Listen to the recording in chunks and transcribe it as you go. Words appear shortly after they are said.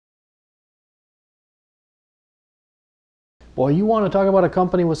Boy, you want to talk about a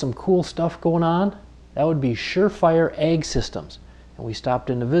company with some cool stuff going on? That would be SureFire Ag Systems. And we stopped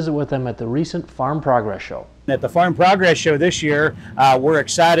in to visit with them at the recent Farm Progress Show. At the Farm Progress Show this year, we're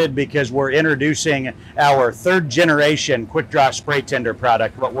excited because we're introducing our third generation QuickDraw spray tender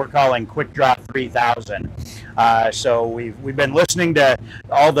product, what we're calling QuickDraw 3000. So we've been listening to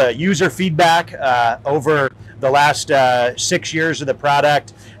all the user feedback over the last 6 years of the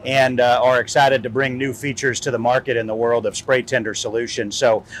product, and are excited to bring new features to the market in the world of spray tender solutions.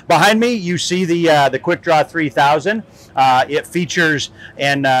 So behind me, you see the QuickDraw 3000. It features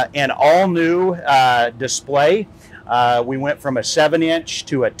an all new display. We went from a 7-inch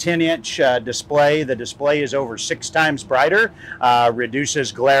to a 10-inch display. The display is over 6 times brighter,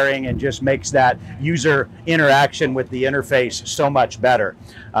 reduces glaring, and just makes that user interaction with the interface so much better.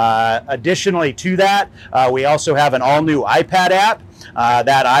 Additionally to that, we also have an all-new iPad app.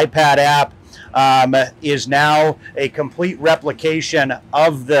 That iPad app is now a complete replication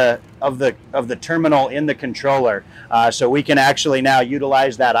of the terminal in the controller. So we can actually now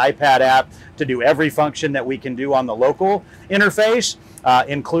utilize that iPad app to do every function that we can do on the local interface,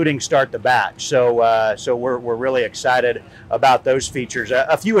 including start the batch. So we're really excited about those features.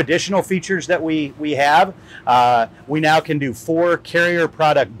 A few additional features that we have. We now can do 4 carrier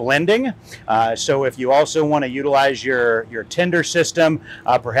product blending. So if you also want to utilize your tender system,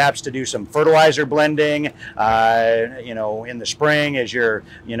 perhaps to do some fertilizer blending, in the spring as you're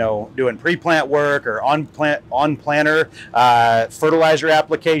doing pre-plant work or on planter fertilizer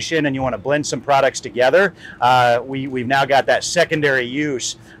application, and you want to blend some products together, we've now got that secondary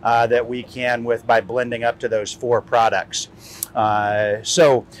use that we can by blending up to those 4 products.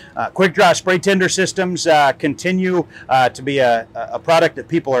 QuickDraw spray tender systems continue to be a product that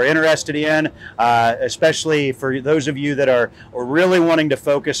people are interested in, especially for those of you that are really wanting to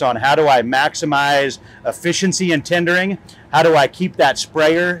focus on how do I maximize efficiency in tendering. How do I keep that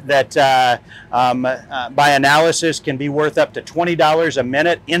sprayer that by analysis can be worth up to $20 a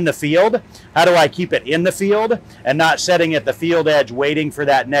minute in the field? How do I keep it in the field and not sitting at the field edge waiting for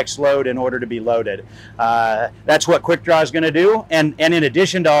that next load in order to be loaded? That's what QuickDraw is going to do. And in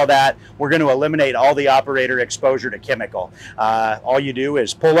addition to all that, we're going to eliminate all the operator exposure to chemical. All you do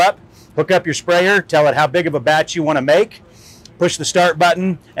is pull up, hook up your sprayer, tell it how big of a batch you want to make, push the start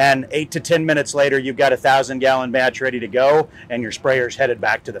button, and 8 to 10 minutes later, you've got a 1,000-gallon batch ready to go, and your sprayer's headed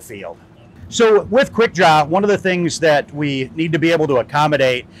back to the field. So with QuickDraw, one of the things that we need to be able to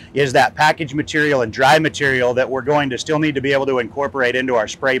accommodate is that package material and dry material that we're going to still need to be able to incorporate into our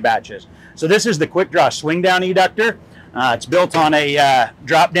spray batches. So this is the QuickDraw SwingDown Eductor. It's built on a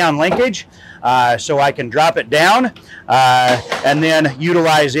drop-down linkage, so I can drop it down and then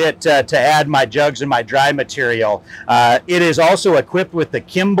utilize it to add my jugs and my dry material. It is also equipped with the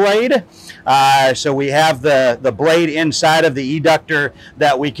ChemBlade, so we have the blade inside of the eductor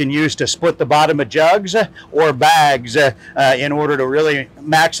that we can use to split the bottom of jugs or bags in order to really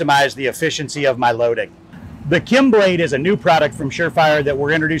maximize the efficiency of my loading. The ChemBlade is a new product from SureFire that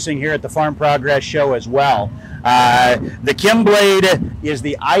we're introducing here at the Farm Progress Show as well. The ChemBlade is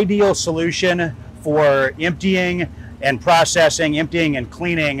the ideal solution for emptying and processing, emptying and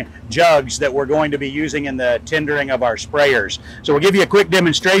cleaning jugs that we're going to be using in the tendering of our sprayers. So we'll give you a quick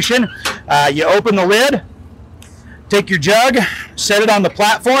demonstration. You open the lid, take your jug, set it on the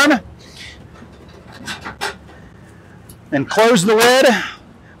platform, and close the lid.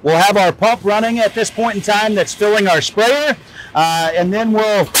 We'll have our pump running at this point in time that's filling our sprayer, and then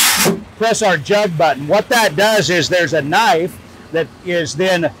we'll press our jug button. What that does is there's a knife that is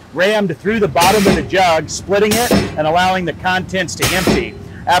then rammed through the bottom of the jug, splitting it and allowing the contents to empty.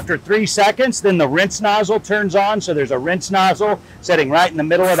 After 3 seconds, then the rinse nozzle turns on, so there's a rinse nozzle sitting right in the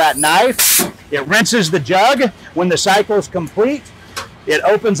middle of that knife. It rinses the jug. When the cycle is complete, it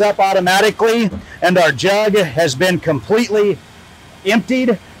opens up automatically, and our jug has been completely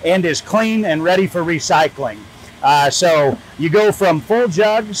emptied and is clean and ready for recycling. So you go from full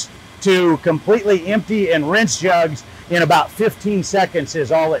jugs to completely empty and rinse jugs in about 15 seconds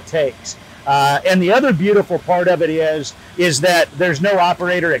is all it takes. And the other beautiful part of it is that there's no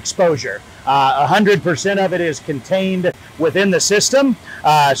operator exposure. 100% of it is contained within the system,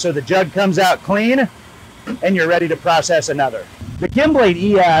 so the jug comes out clean and you're ready to process another. The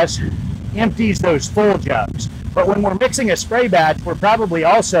ChemBlade ES empties those full jugs. But when we're mixing a spray batch, we're probably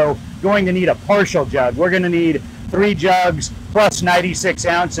also going to need a partial jug. We're going to need 3 jugs plus 96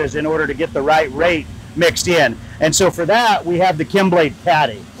 ounces in order to get the right rate mixed in. And so for that, we have the ChemBlade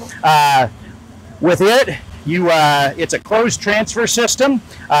Caddy. With it, it's a closed transfer system.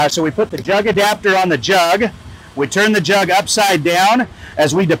 So we put the jug adapter on the jug. We turn the jug upside down,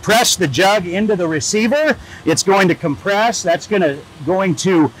 As we depress the jug into the receiver, it's going to compress. That's going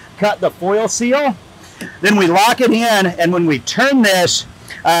to cut the foil seal. Then we lock it in, and when we turn this,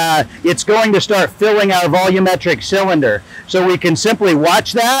 it's going to start filling our volumetric cylinder. So we can simply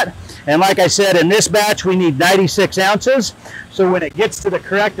watch that. And like I said, in this batch, we need 96 ounces. So when it gets to the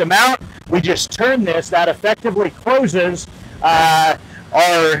correct amount, we just turn this. That effectively closes our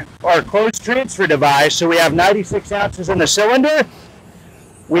closed transfer device. So we have 96 ounces in the cylinder.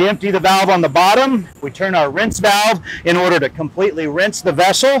 We empty the valve on the bottom. We turn our rinse valve in order to completely rinse the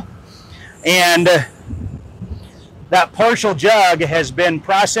vessel. And that partial jug has been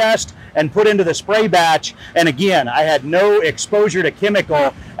processed and put into the spray batch. And again, I had no exposure to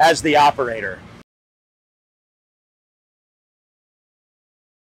chemical as the operator.